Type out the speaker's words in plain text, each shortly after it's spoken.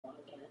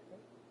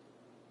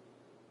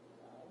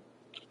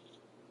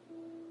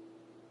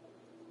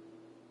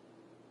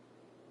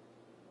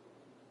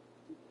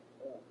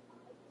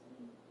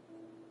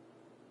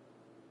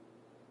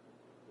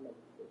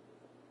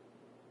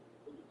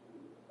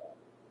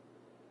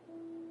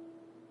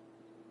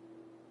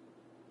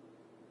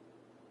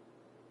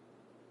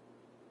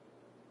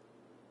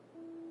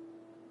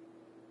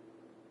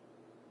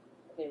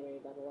Okay, Ray,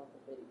 about to walk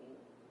and play the game.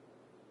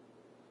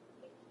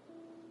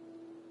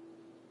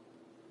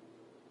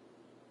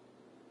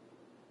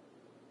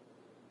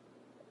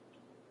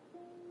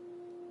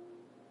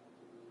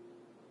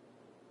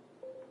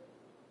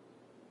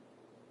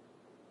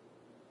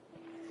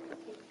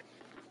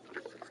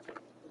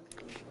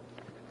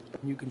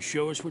 You can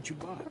show us what you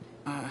bought.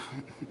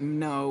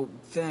 No,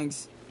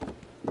 thanks.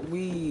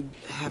 We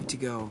have to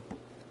go.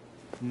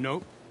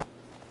 Nope.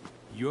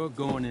 You're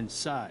going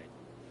inside.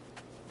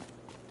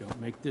 Don't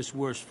make this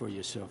worse for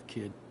yourself,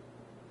 kid.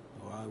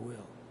 Or I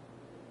will.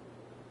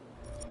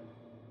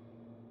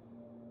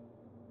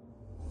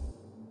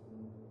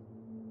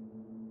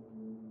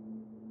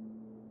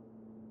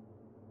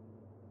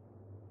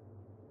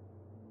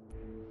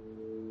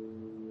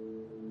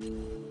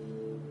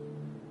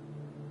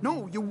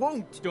 No, you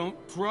won't! Don't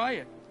try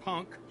it,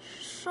 punk.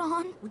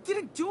 Sean, we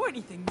didn't do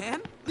anything,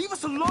 man! Leave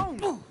us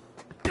alone!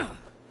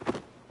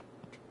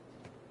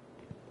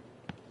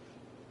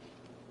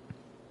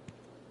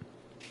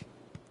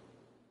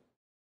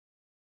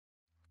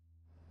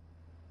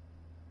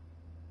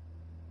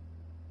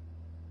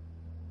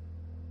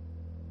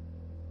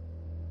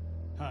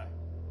 Hi.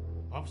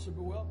 Officer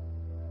Burwell?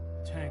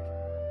 It's Hank.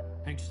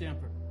 Hank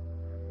Stamper.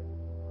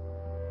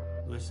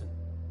 Listen,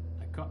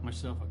 I caught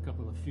myself a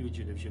couple of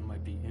fugitives you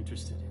might be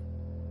interested in.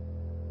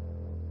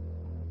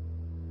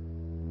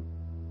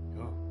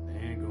 Oh, they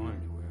ain't going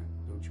anywhere.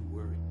 Don't you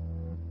worry.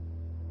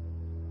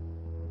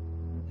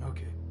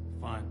 Okay,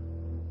 fine.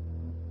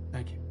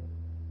 Thank you.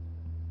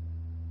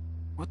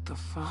 What the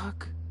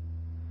fuck?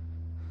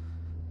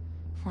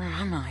 Where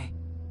am I?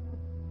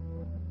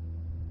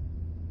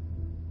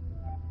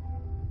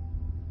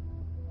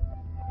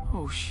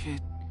 Oh shit.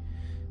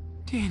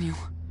 Daniel.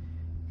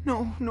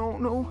 No, no,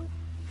 no.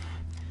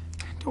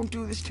 Don't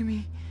do this to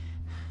me.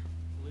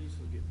 Police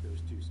will get those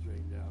two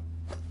straightened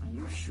out. Are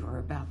you sure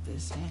about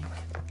this, Hank?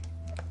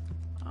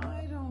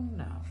 I don't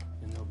know.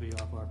 And they'll be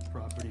off our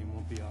property and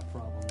won't be our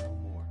problem no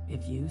more.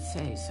 If you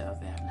say so,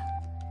 then,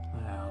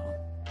 well,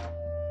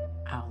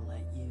 I'll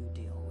let you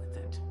deal with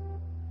it.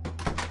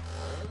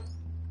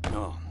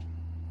 Oh,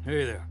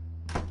 hey there.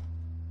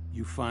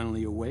 You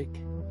finally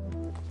awake?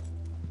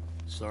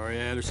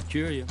 Sorry I had to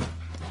secure you.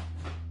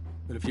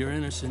 But if you're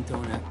innocent,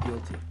 don't act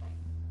guilty.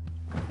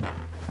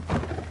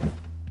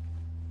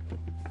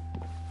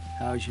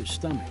 How's your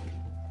stomach?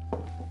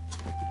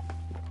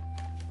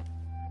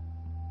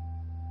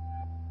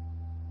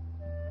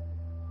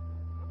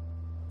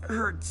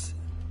 Hurts.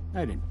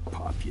 I didn't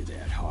pop you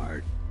that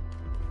hard.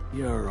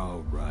 You're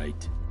all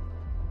right.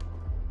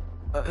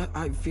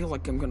 I feel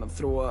like I'm gonna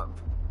throw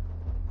up.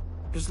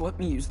 Just let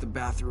me use the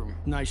bathroom.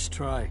 Nice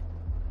try.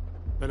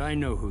 But I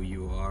know who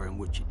you are and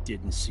what you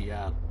did in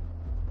Seattle.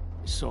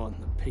 I saw it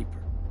in the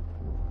paper.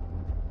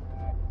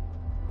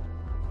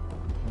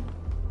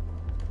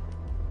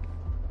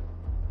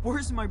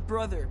 Where's my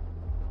brother?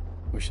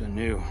 Wish I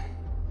knew.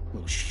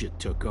 Little shit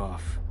took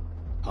off.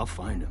 I'll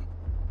find him.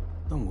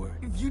 Don't worry.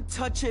 If you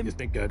touch him... You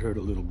think I'd hurt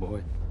a little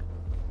boy?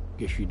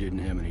 Guess you didn't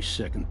have any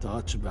second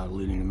thoughts about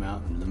leading him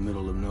out into the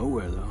middle of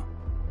nowhere, though.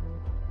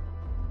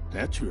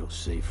 That's real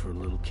safe for a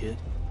little kid.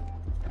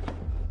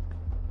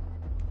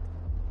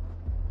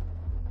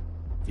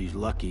 If he's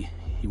lucky,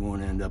 he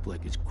won't end up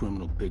like his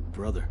criminal big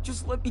brother.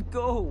 Just let me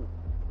go.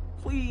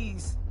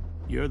 Please.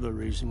 You're the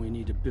reason we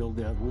need to build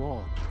that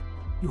wall.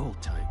 You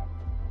hold tight.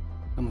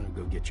 I'm gonna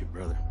go get your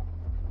brother.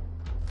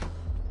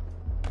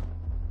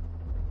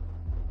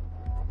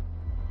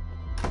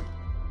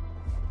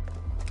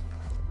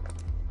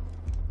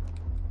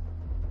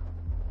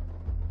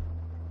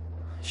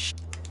 Shh.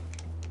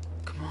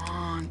 Come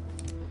on.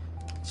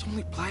 It's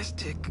only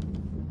plastic.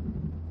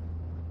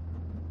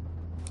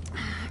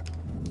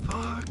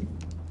 Fuck.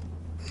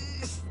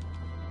 This.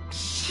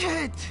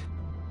 Shit!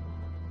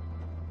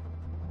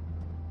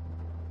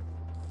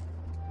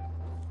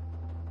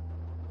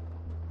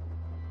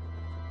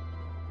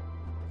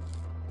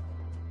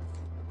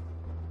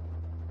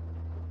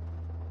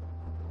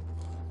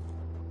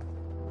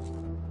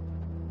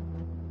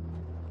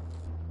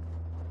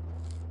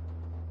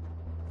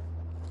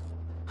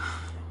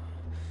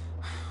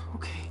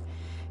 Okay.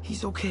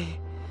 He's okay.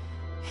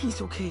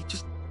 He's okay.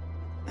 Just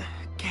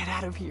get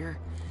out of here.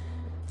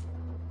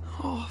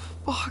 Oh,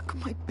 fuck,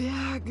 my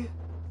bag.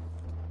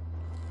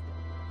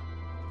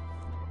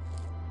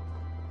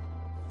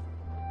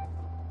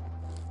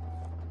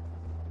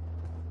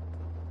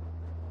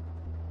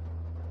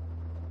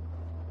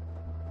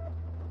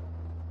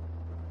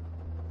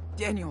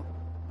 Daniel.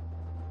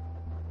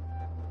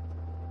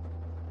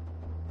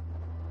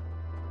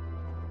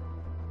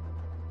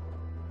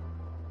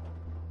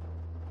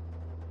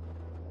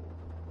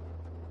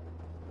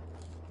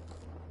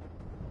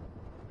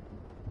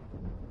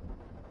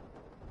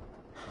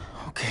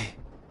 Okay.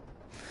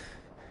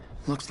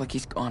 Looks like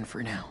he's gone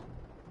for now.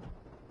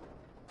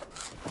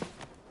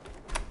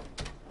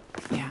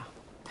 Yeah,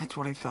 that's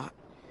what I thought.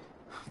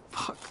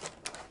 Fuck.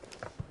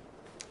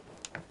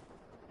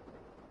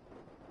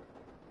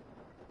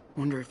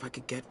 Wonder if I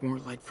could get more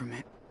light from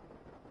it.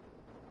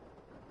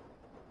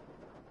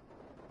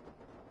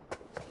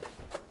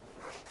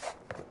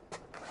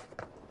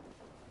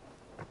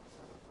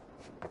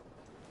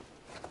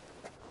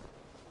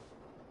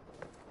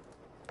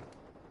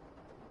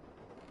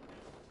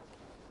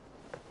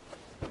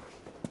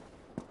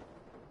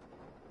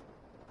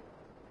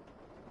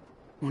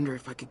 Wonder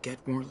if I could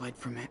get more light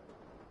from it.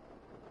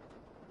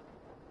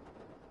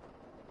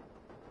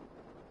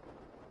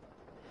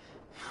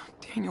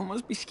 Daniel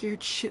must be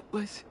scared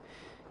shitless.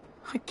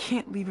 I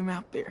can't leave him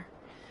out there.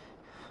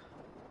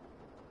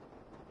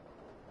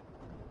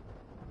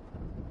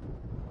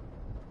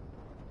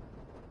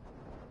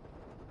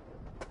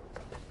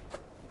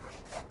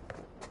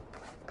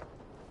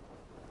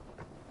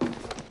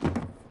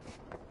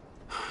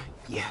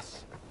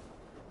 Yes.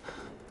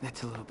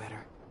 That's a little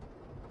better.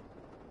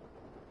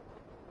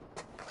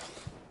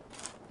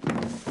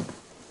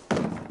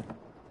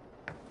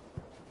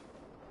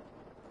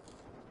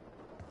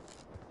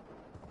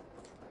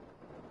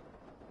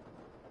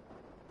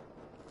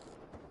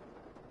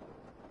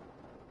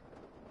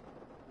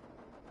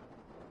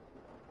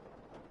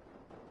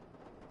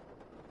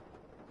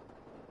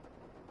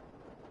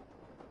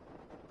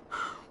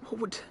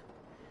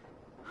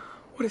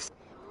 What if...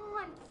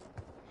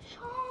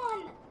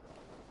 Sean!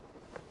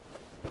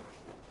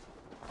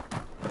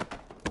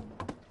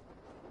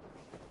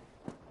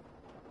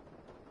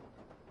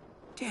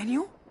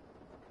 Daniel?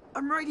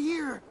 I'm right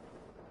here.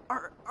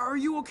 Are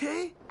you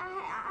okay?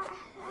 I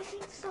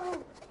think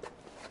so.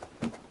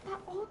 That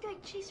old guy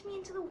chased me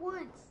into the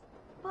woods,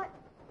 but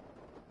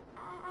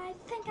I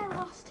think I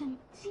lost him.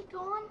 Is he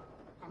gone?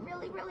 I'm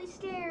really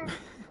scared.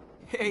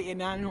 Hey,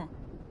 Enano.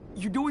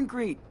 You're doing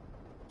great.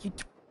 You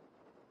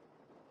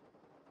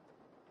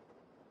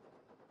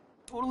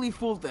totally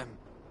fooled them.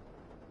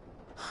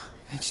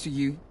 Thanks to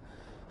you,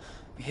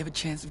 we have a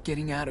chance of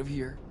getting out of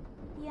here.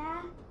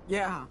 Yeah?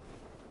 Yeah.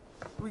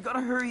 We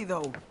gotta hurry,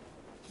 though.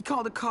 He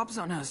called the cops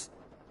on us.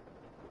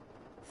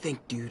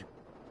 Think, dude.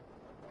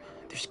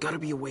 There's gotta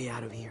be a way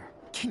out of here.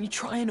 Can you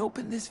try and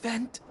open this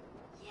vent?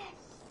 Yes.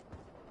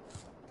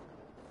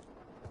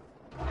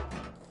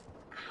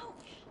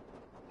 Ouch!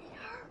 It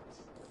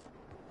hurts.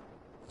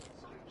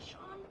 Sorry,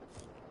 Sean.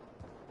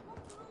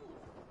 Don't move.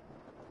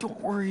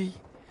 Don't worry.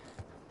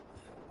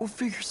 We'll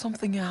figure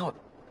something out.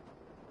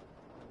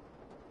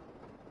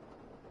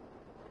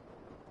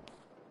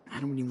 I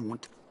don't even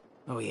want to...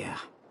 Oh, yeah.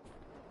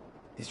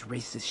 This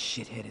racist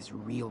shithead is a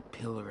real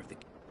pillar of the...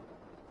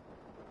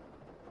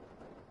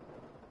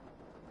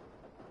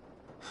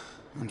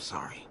 I'm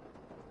sorry,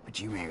 but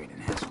you married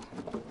an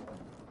asshole.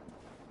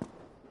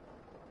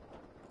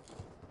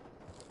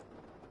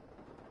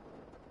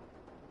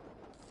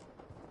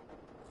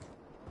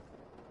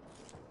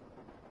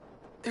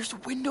 There's a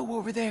window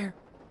over there.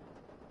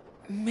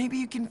 Maybe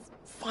you can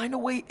find a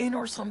way in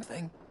or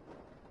something.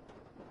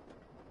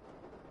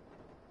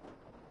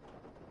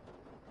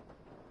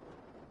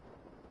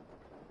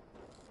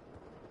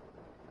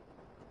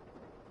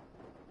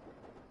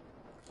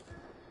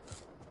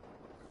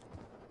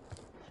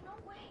 There's no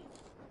way.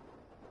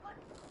 But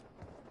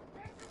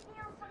there's this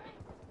neon sign.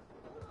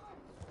 Hold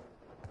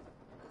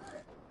on.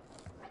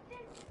 I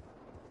think...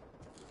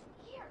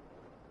 Here.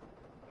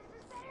 Is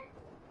this better?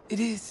 It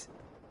is.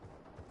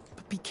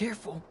 But be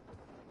careful.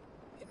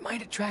 It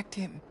might attract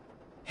him.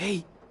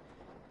 Hey,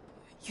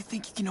 you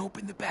think you can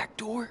open the back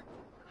door?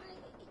 I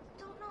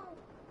don't know.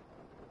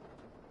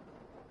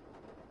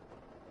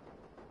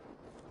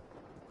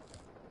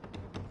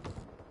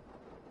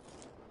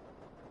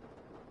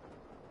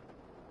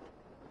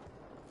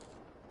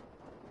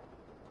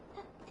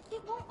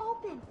 It won't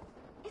open.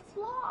 It's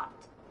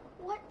locked.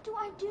 What do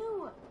I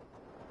do?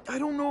 I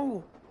don't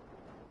know.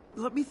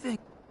 Let me think.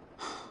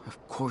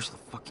 Of course the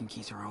fucking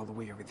keys are all the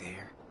way over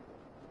there.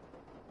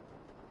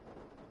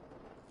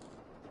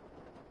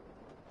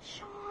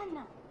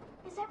 Sean,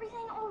 is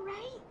everything all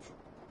right?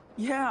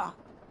 Yeah.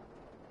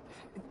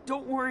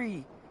 Don't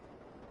worry.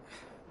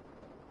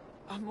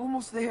 I'm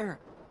almost there.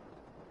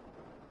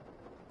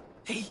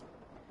 Hey,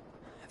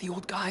 the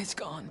old guy's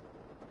gone.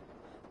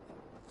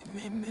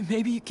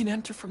 Maybe you can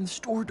enter from the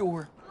store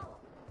door. Oh,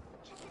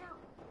 check it out.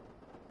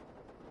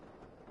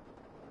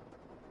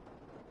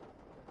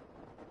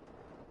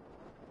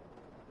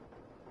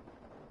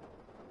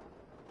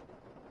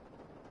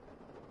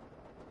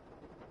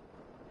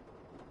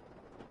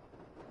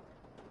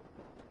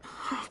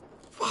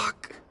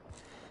 Fuck.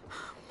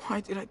 Why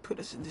did I put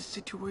us in this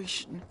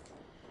situation?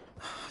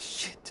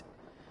 Shit.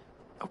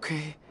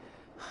 Okay.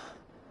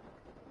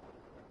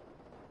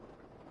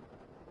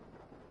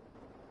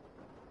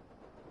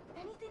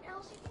 Anything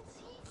else you can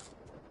see?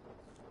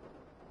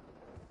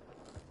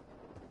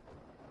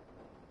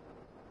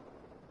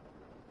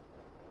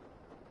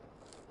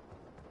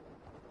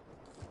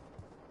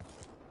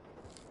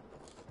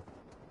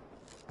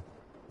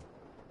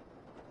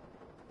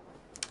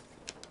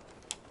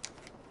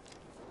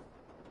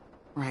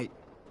 Right.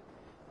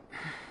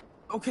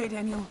 Okay,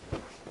 Daniel.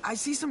 I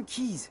see some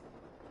keys,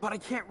 but I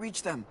can't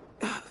reach them.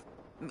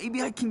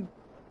 Maybe I can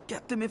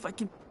get them if I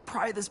can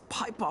pry this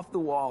pipe off the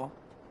wall.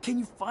 Can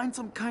you find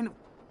some kind of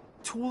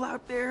tool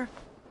out there?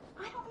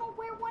 I don't know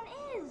where one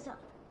is.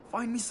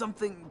 Find me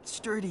something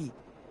sturdy,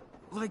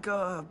 like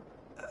a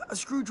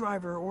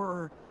screwdriver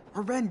or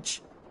a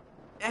wrench.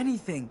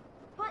 Anything.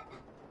 But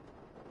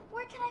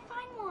where can I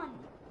find one?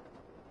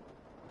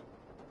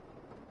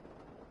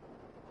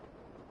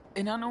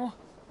 Enano,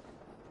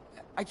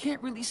 I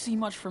can't really see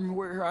much from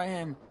where I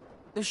am.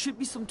 There should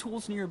be some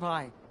tools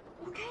nearby.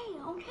 Okay,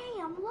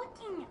 I'm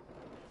looking.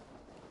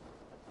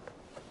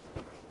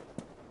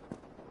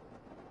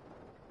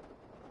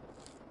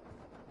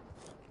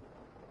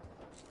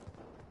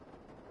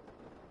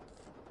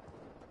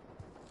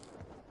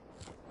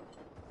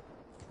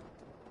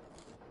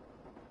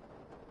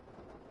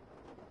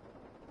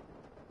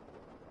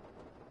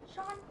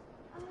 Sean,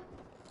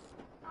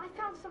 I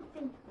found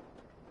something.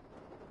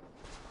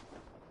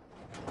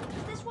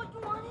 Is this what you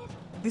wanted?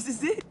 This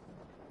is it.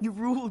 You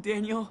rule,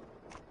 Daniel.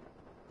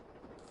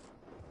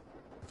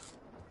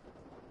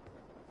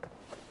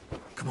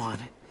 Come on.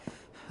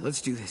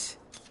 Let's do this.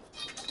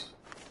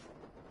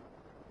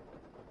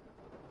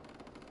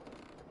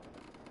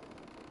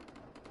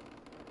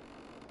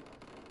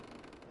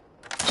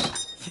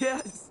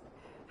 Yes!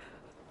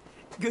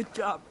 Good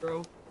job,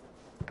 bro.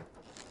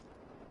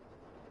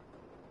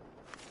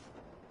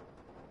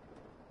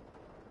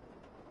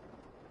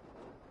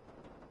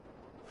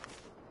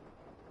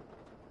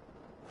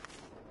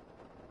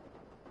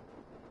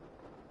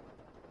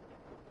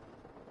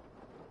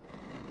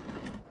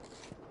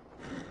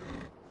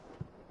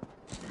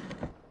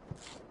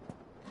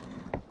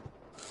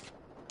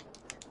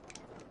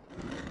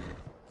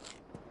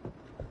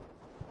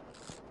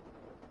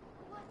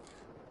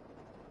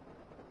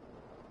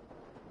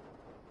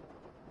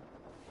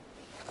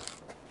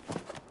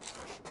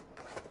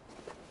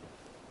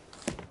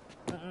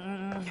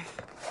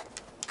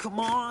 Come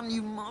on,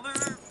 you mother...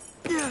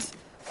 Yes!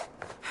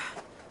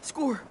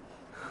 Score!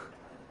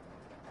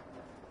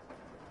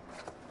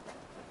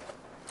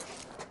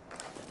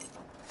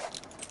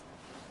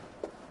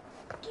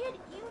 Did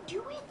you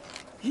do it?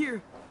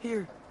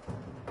 Here.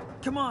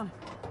 Come on.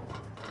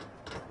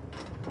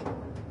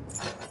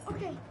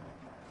 Okay,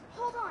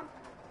 hold on.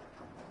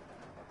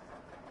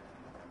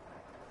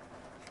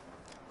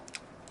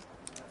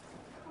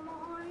 Come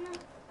on.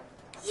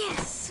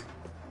 Yes!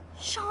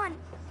 Sean!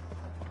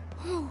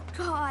 Oh,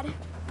 God.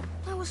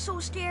 I was so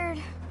scared.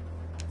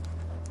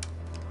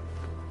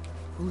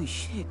 Holy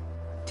shit.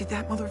 Did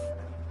that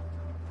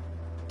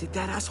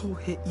asshole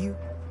hit you?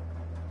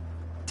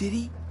 Did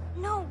he?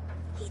 No,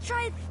 he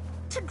tried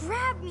to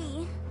grab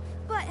me,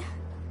 but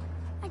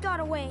I got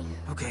away.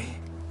 Okay.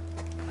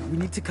 We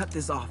need to cut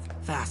this off,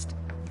 fast.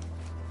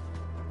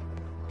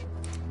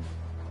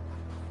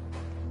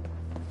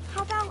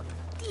 How about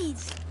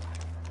these?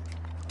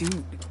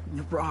 Dude,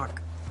 you're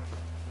Brock.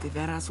 Did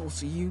that asshole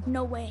see you?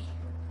 No way.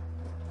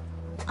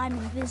 I'm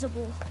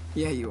invisible.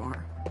 Yeah, you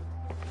are.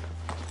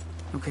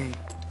 Okay.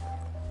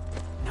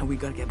 Now we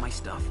gotta get my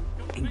stuff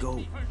and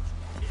go.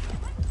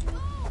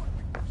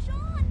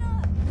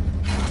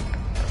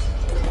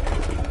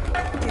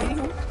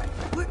 Daniel?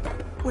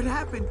 What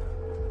happened?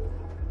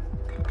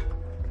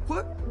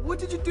 What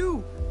did you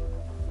do?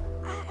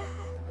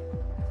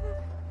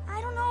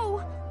 I don't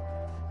know.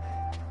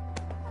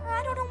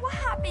 I don't know what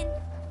happened.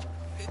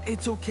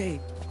 It's okay.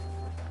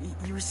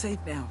 You're safe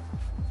now.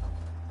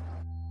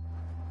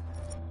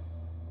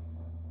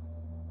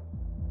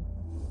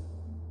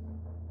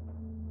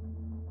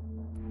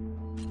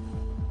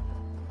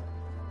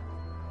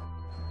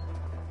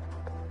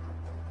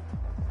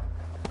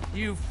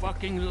 You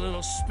fucking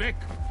little spick.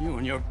 You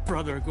and your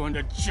brother are going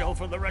to jail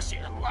for the rest of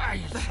your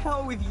lives. The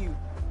hell with you.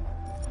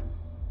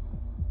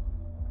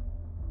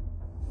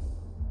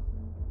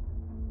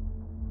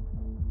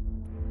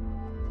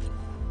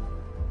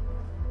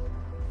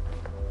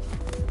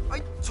 I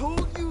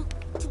told you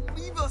to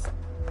leave us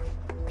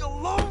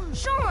alone.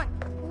 Sean,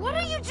 what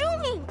are you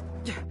doing?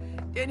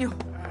 Daniel,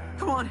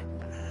 come on.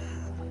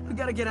 We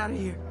gotta get out of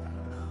here.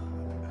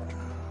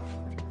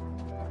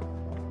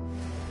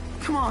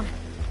 Come on.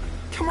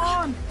 Come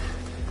on!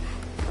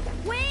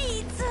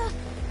 Wait!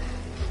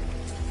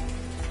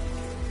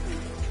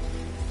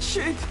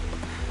 Shit!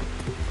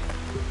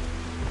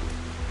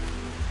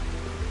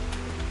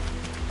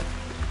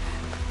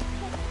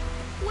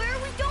 Where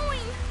are we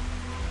going?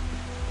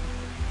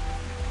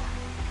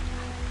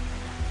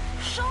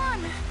 Sean!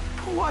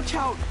 Watch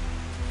out!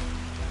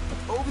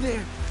 Over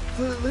there.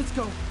 Let's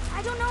go.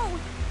 I don't know.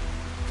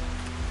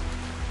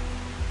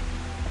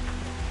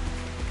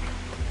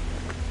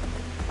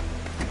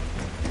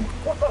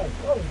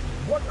 Whoa,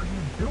 what are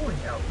you doing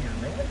out here,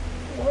 man?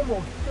 You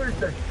almost scared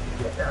the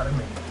shit out of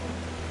me.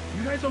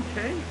 You guys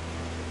okay? You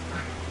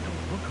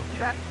don't look okay.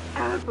 That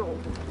asshole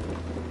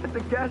at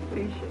the gas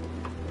station.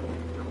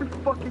 That was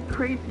fucking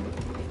crazy.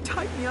 He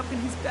tied me up in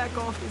his back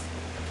office.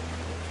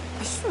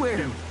 I swear.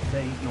 Dude,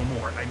 say no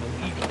more. I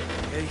believe you,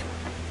 okay?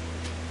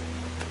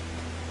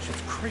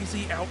 Shit's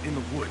crazy out in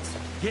the woods.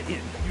 Get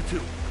in, you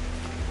two.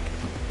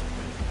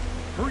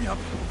 Hurry up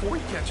before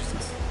he catches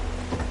us.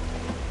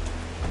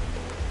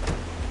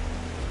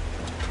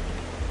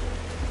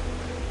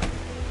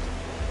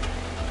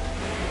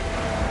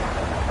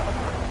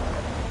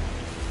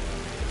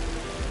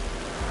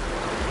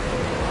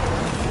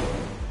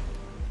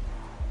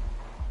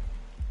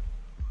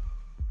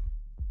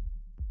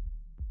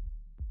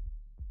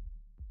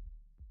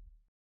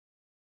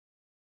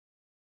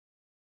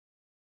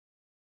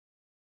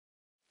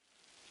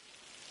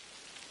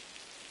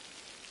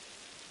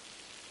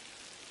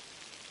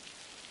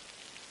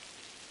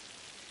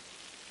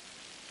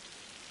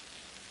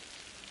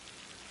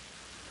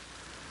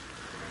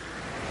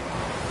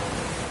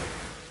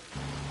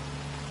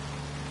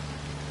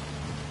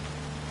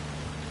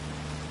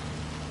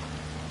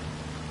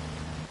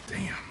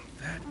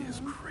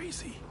 was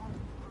crazy.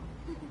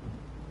 And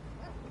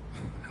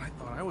I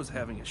thought I was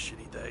having a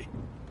shitty day.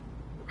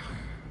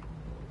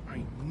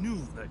 I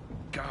knew that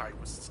guy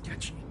was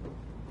sketchy.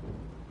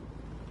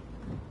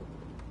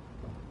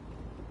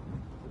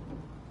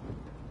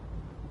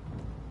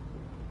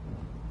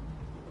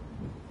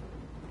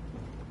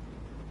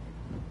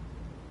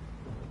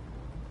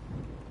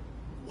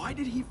 Why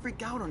did he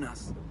freak out on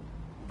us?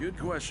 Good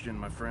question,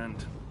 my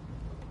friend.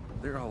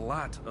 There are a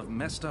lot of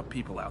messed up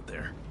people out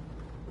there.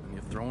 And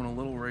you throw in a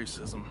little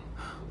racism.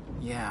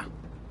 Yeah.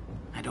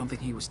 I don't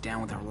think he was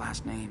down with our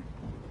last name.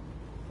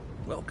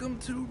 Welcome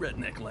to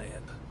Redneck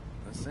Land.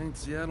 This ain't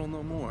Seattle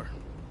no more.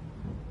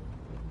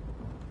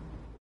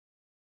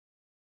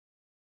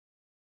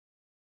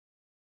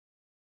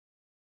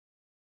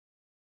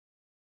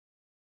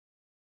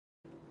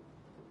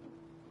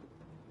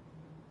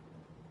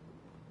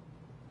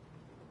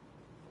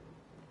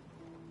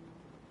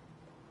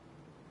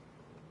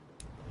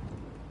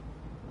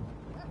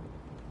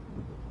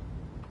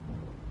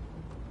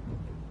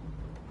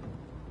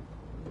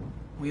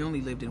 We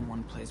only lived in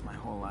one place my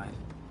whole life.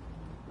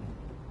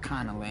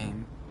 Kinda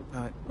lame,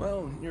 but...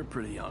 Well, you're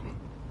pretty young.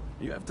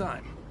 You have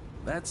time.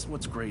 That's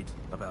what's great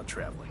about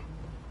traveling.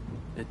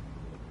 It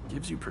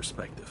gives you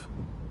perspective.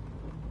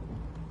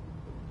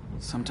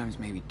 sometimes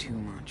maybe too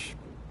much.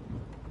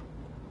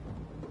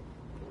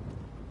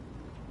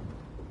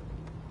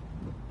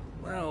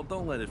 Well,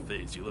 don't let it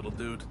faze you, little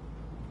dude.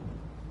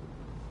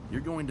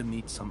 You're going to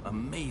meet some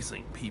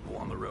amazing people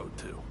on the road,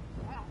 too.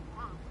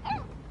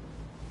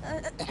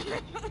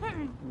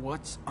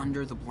 What's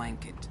under the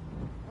blanket?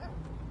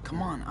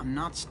 Come on, I'm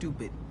not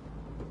stupid.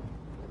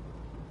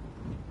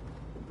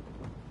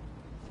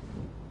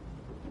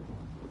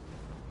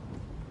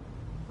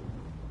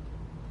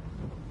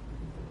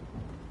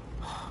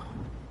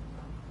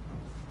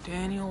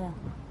 Daniel.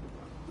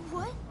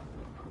 What?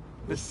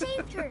 We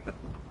saved her.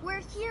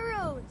 We're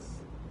heroes.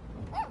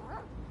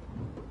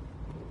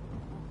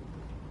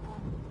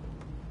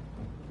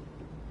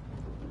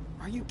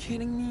 Are you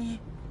kidding me?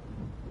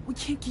 We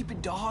can't keep a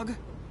dog.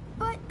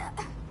 But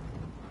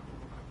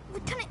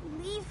we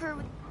couldn't leave her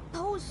with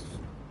those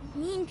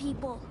mean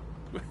people.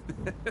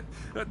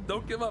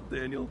 Don't give up,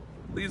 Daniel.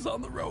 Lee's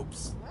on the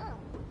ropes.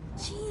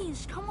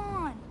 Jeez, come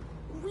on.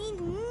 We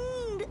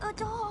need a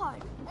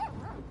dog.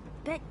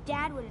 Bet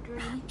Dad would agree.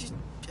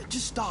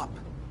 Just stop.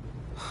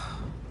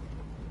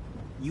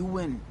 You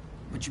win,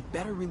 but you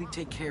better really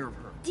take care of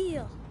her.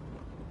 Deal.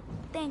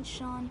 Thanks,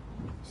 Sean.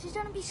 She's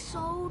gonna be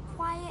so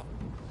quiet.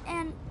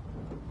 And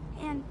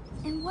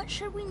what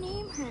should we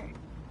name her?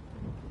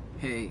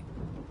 Hey,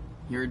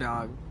 your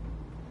dog,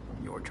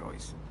 your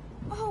choice.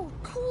 Oh,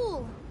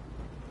 cool.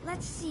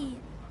 Let's see.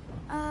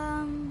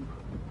 How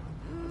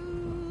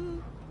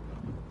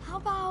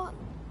about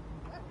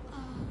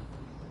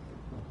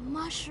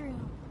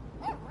Mushroom?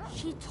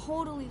 She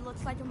totally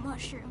looks like a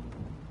mushroom.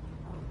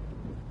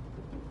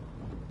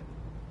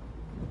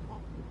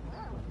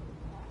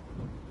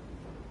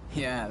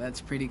 Yeah, that's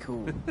pretty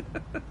cool.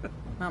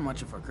 Not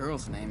much of a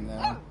girl's name,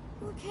 though.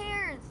 Who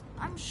cares?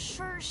 I'm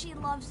sure she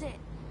loves it.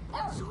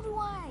 So do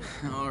I.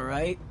 All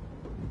right.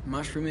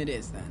 Mushroom it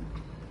is, then.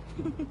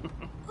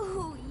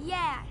 Ooh,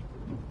 yeah.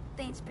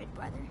 Thanks, big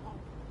brother.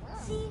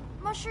 See,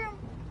 Mushroom,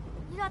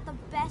 you got the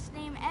best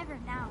name ever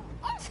now.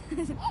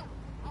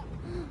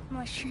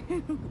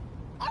 Mushroom.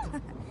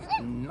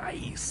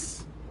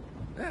 Nice.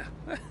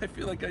 I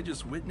feel like I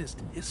just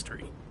witnessed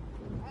history.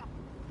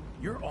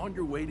 You're on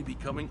your way to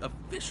becoming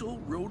official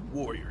road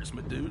warriors,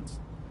 my dudes.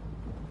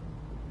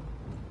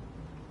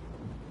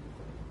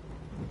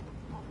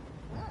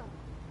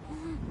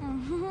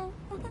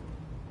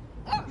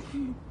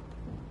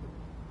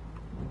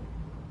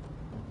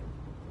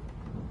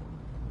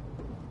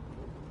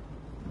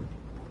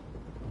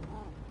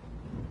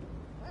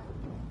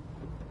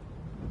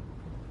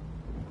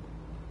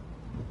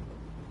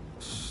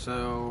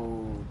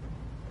 So,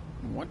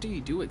 what do you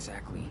do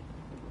exactly?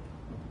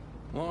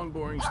 Long,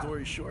 boring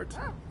story short,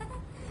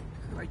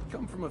 I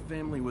come from a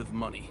family with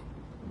money,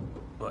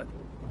 but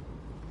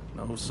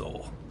no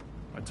soul.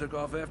 I took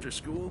off after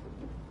school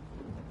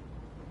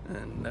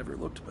and never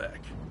looked back.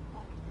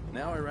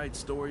 Now I write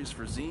stories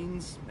for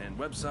zines and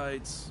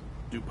websites,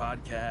 do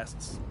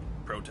podcasts,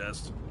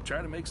 protest,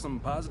 try to make some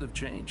positive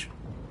change.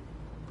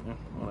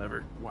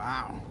 Whatever.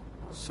 Wow.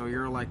 So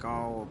you're like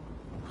all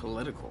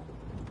political.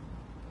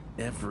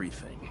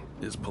 Everything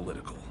is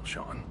political,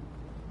 Sean.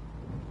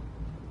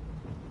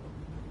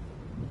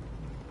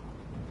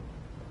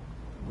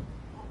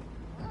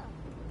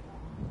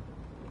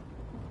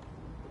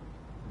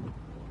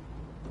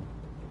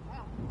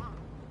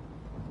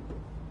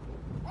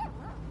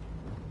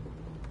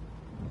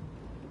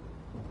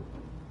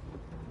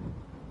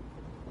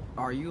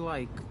 Are you,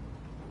 like,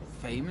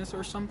 famous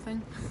or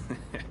something?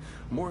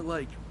 More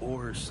like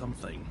or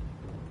something.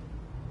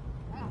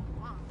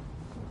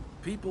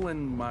 People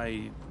in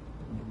my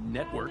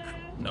network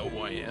know who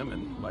I am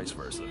and vice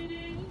versa.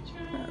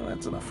 Well,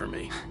 that's enough for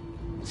me.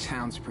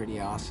 Sounds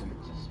pretty awesome.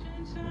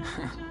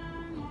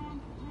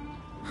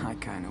 I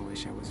kinda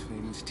wish I was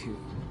famous too.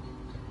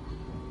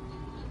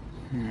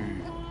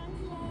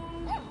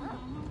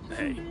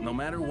 Hey, no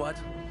matter what,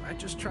 I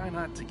just try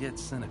not to get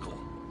cynical.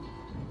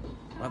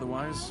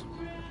 Otherwise,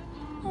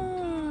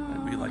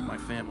 I'd be like my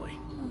family.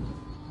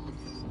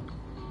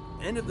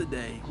 End of the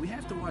day, we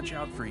have to watch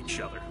out for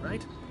each other,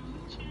 right?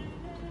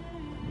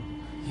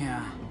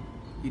 Yeah,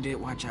 you did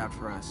watch out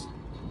for us.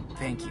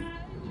 Thank you.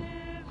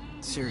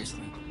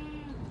 Seriously.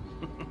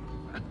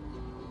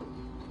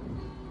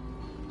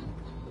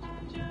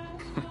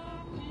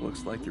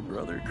 Looks like your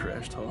brother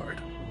crashed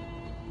hard.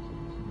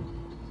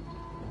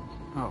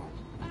 Oh,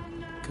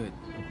 good.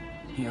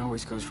 He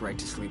always goes right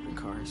to sleep in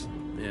cars.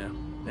 Yeah,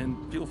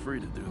 and feel free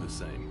to do the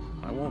same.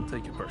 I won't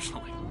take it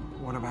personally.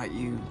 What about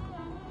you?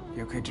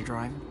 You okay to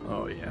drive?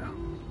 Oh yeah.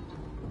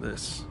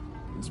 This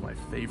is my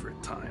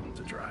favorite time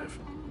to drive.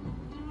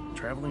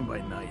 Traveling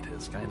by night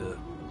is kinda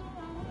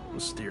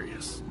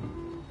mysterious.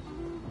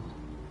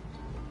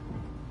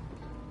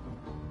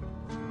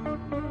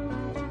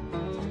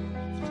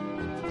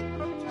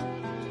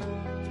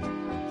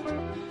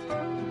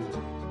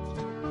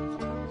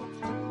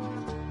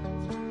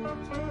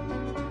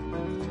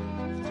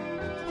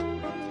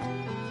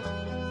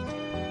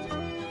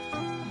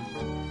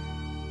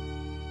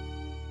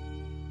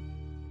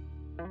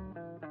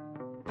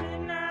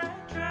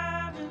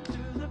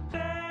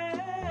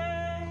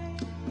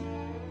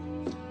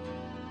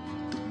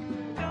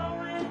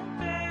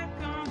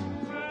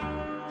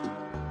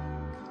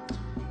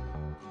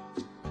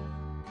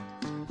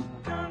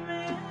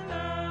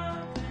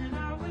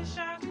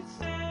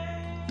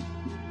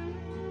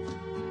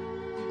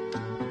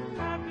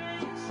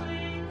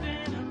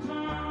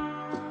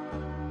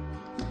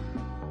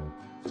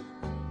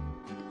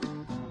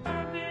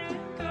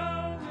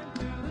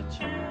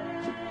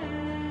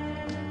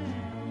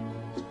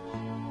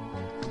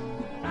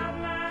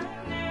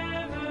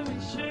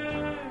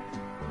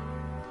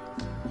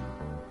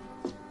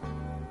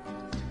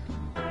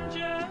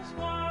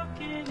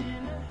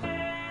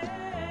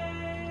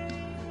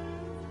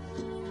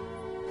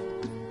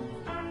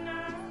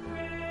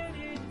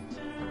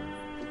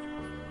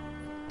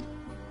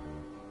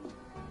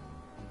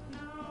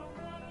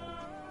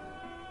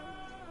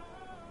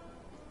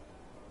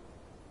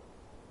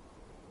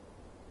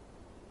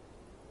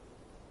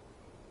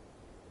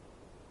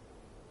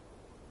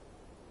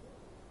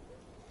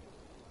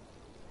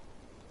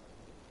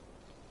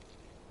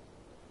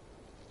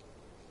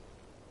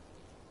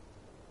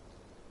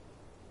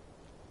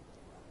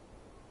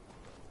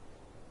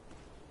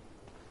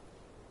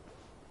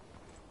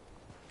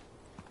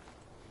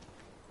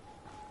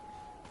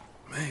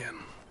 Man,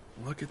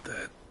 look at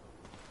that.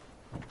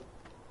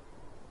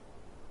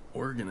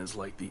 Oregon is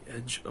like the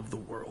edge of the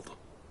world.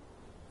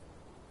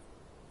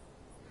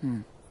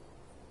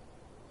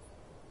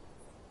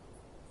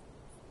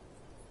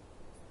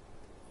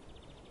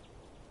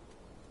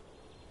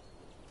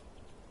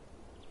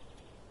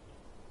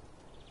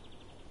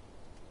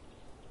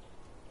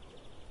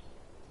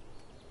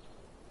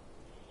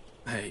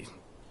 Hey,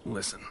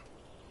 listen.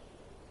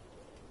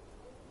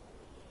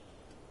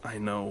 I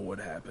know what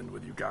happened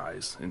with you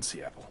guys in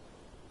Seattle.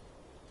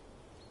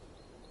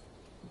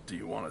 Do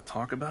you want to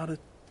talk about it?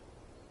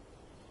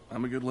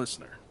 I'm a good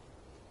listener.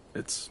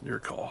 It's your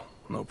call,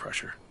 no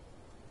pressure.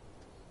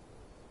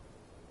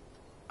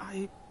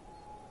 I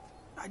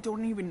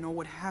don't even know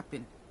what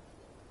happened.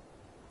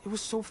 It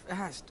was so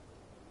fast.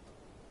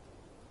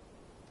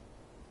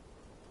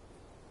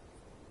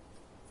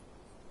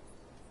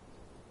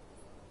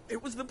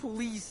 It was the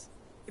police.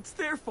 It's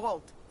their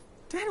fault.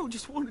 Daniel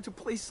just wanted to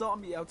play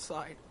zombie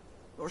outside.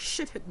 Our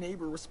shithead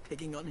neighbor was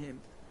picking on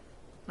him.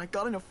 I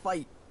got in a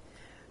fight.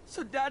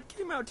 So Dad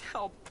came out to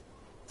help.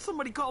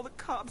 Somebody called the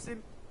cops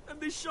and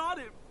they shot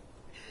him.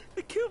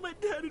 They killed my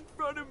dad in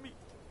front of me.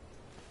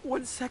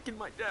 1 second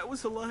my dad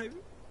was alive.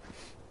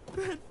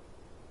 Then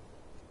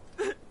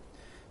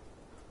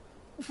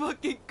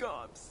fucking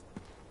cops.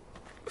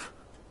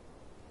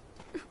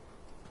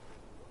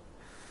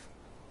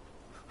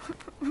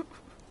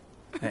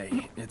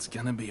 Hey, it's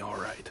gonna be all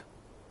right.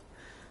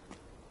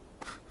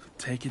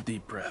 Take a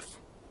deep breath.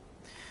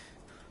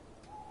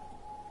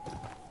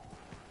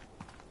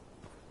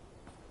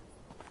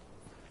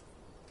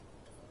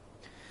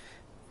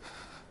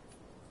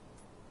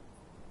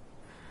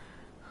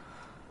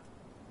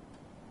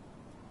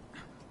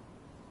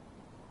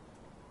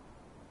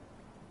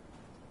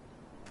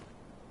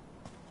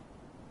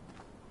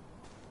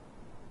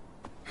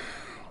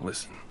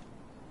 Listen,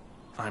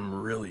 I'm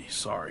really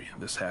sorry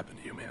this happened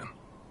to you, man.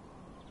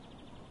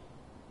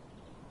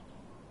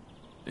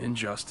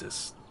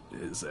 Injustice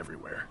is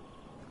everywhere,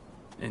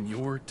 and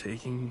you're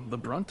taking the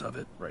brunt of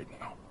it right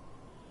now.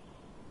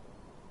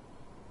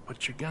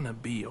 But you're gonna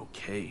be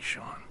okay,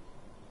 Sean.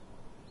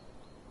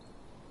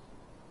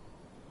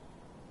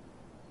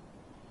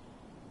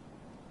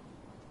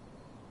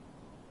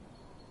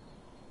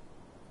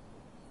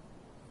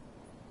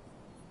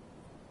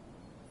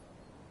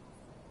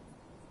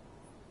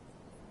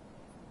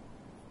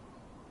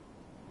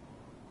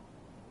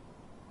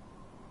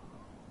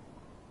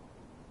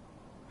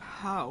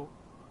 How?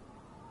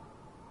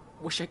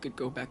 Wish I could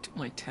go back to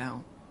my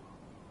town.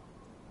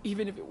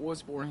 Even if it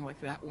was boring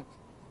like that one,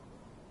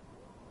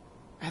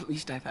 at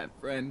least I've had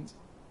friends,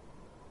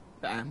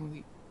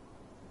 family,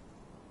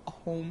 a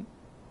home.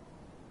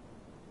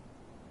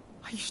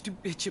 I used to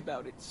bitch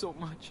about it so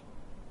much.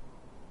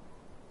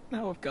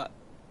 Now I've got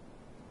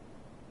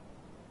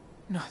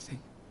nothing.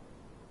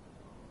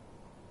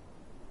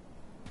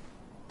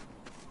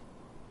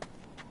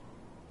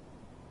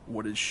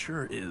 What it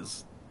sure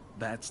is,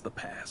 that's the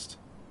past.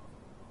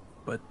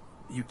 But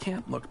you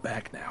can't look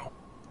back now.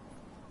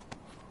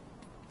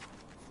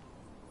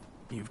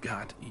 You've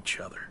got each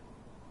other.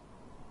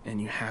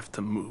 And you have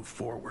to move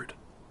forward.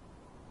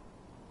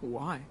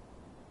 Why?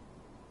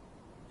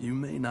 You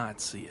may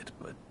not see it,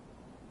 but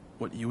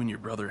what you and your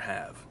brother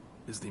have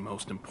is the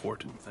most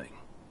important thing.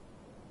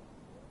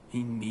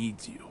 He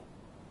needs you.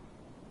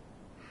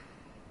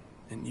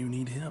 And you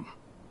need him.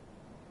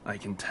 I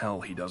can tell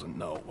he doesn't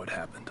know what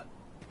happened.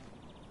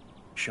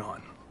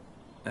 Sean,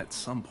 at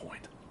some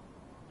point,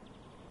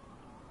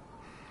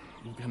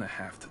 you're gonna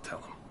have to tell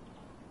him.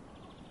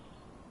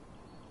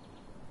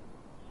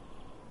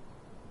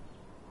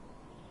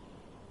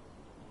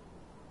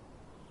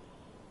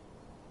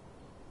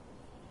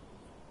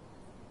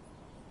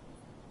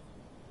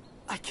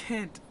 I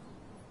can't.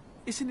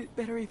 Isn't it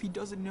better if he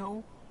doesn't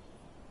know?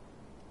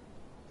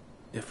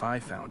 If I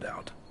found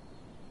out,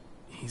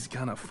 he's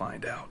gonna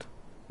find out.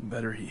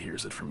 Better he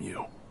hears it from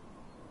you.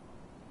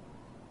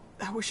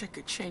 I wish I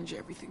could change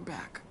everything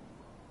back,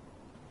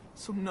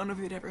 so none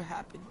of it ever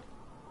happened.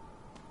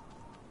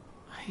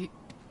 I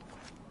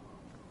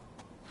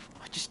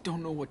just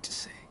don't know what to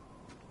say.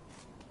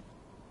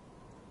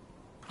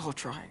 But I'll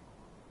try.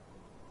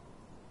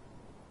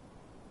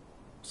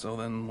 So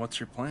then, what's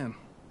your plan?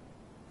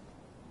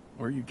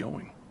 Where are you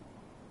going?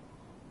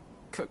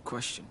 Good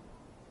question.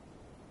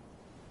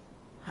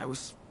 I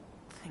was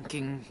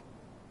thinking...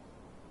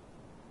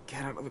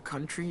 get out of the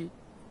country?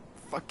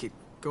 Fuck it.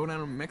 Go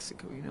down to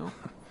Mexico, you know?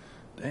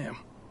 Damn.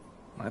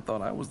 I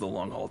thought I was the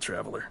long-haul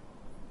traveler.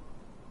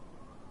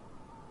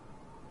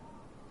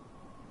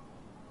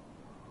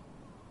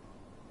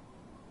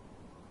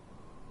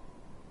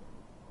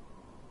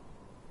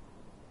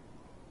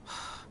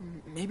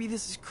 Maybe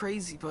this is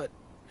crazy, but...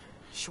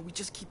 should we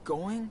just keep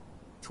going?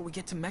 Till we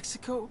get to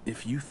Mexico?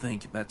 If you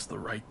think that's the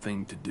right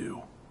thing to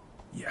do,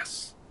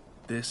 yes.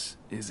 This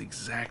is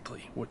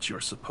exactly what you're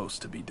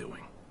supposed to be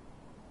doing.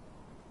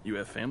 You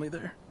have family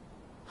there?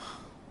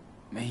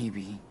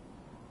 Maybe.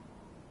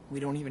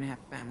 We don't even have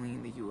family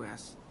in the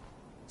U.S.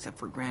 Except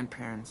for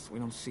grandparents we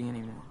don't see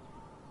anymore.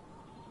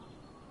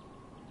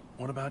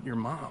 What about your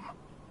mom?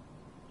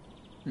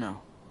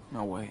 No.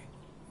 No way.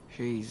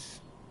 She's...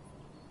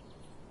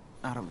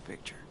 out of the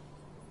picture.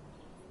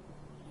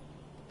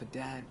 But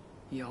Dad,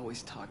 he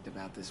always talked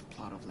about this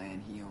plot of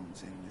land he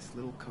owns in this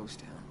little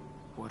coast town,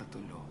 Puerto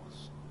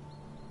Lobos.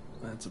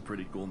 That's a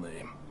pretty cool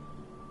name.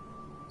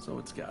 So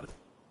it's got it.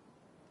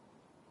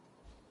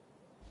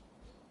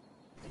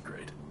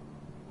 Great.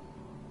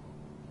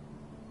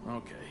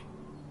 Okay,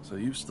 so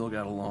you've still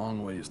got a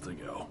long ways to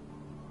go.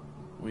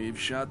 We've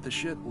shot the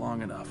shit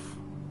long enough.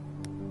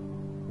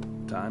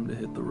 Time to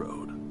hit the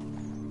road.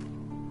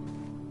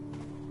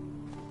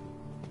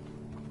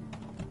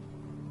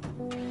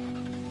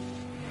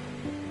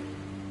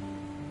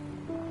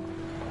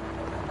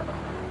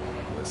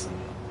 Listen,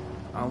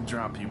 I'll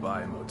drop you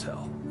by a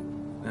motel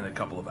in a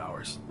couple of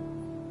hours.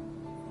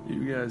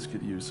 You guys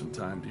could use some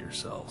time to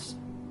yourselves.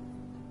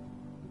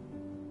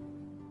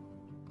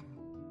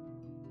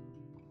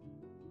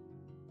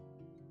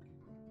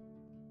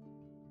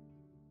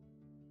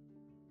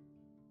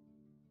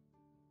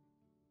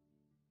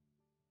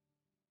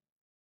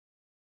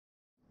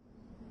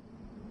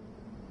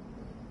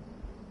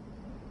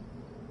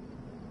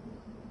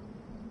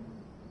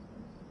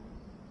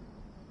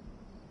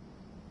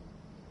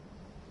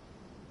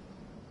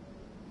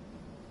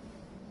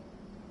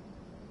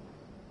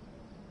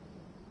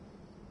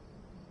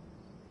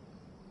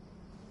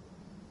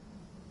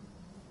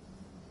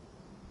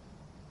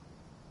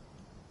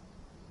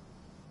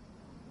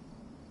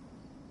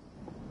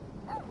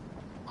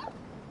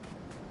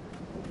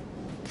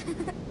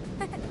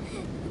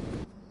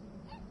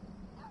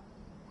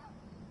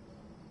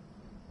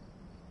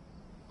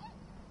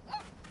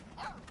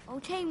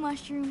 Okay,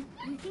 Mushroom,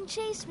 you can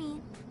chase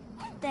me.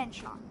 Then,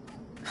 Sean.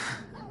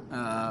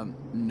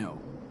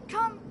 No.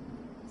 Come,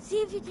 see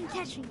if you can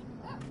catch me.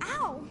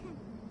 Ow!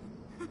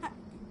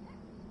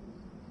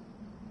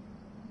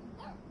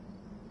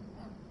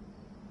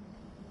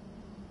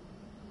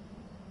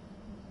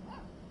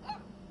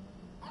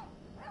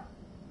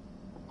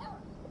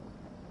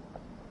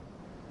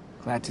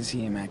 Glad to see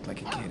him act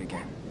like a kid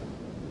again.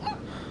 How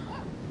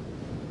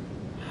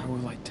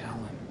will I tell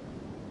him?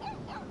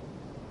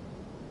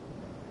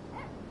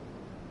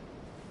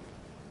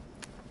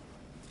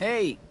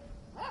 Hey,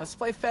 let's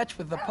play fetch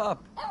with the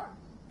pup.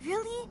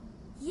 Really?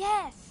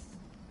 Yes.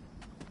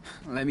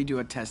 Let me do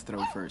a test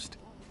throw first.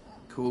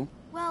 Cool?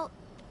 Well,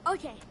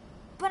 okay,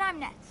 but I'm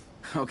next.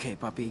 Okay,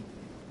 puppy.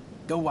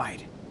 Go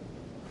wide.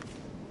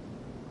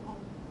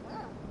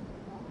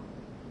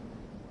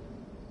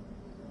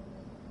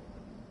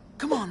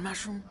 on,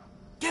 Mushroom.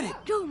 Get it!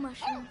 Go,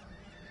 Mushroom.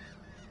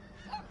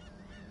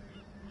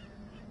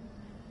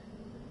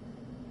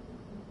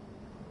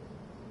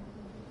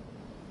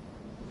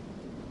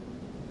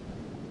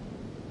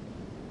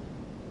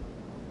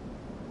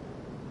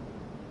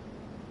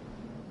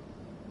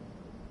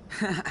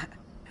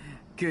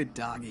 Good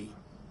doggy.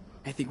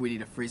 I think we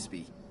need a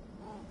frisbee.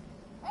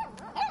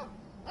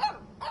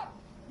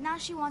 Now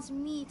she wants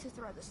me to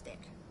throw the stick.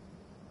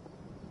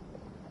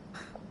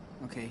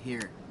 Okay,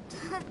 here.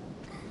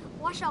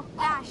 Watch how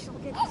fast she'll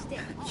get the stick.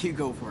 You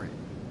go for it.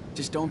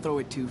 Just don't throw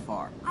it too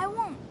far. I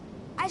won't.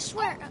 I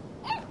swear.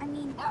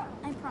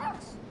 I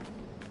promise.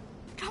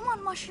 Come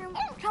on, Mushroom.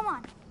 Come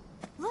on.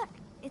 Look,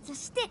 it's a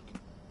stick.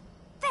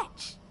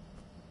 Fetch.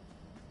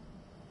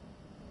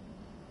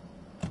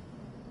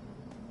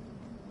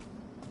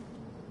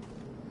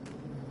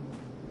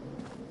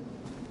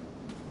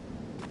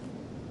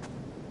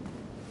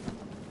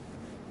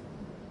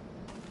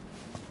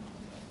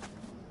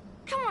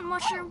 Come on,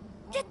 Mushroom.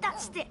 Get that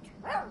stick.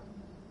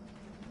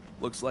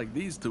 Looks like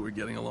these two are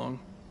getting along.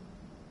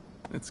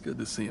 It's good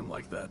to see him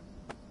like that.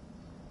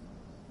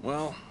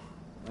 Well,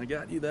 I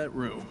got you that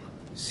room.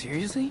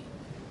 Seriously?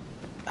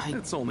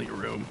 It's only a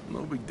room,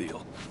 no big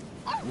deal.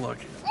 Look,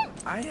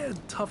 I had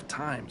tough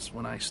times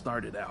when I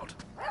started out.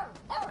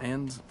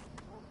 And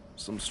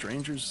some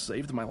strangers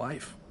saved my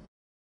life.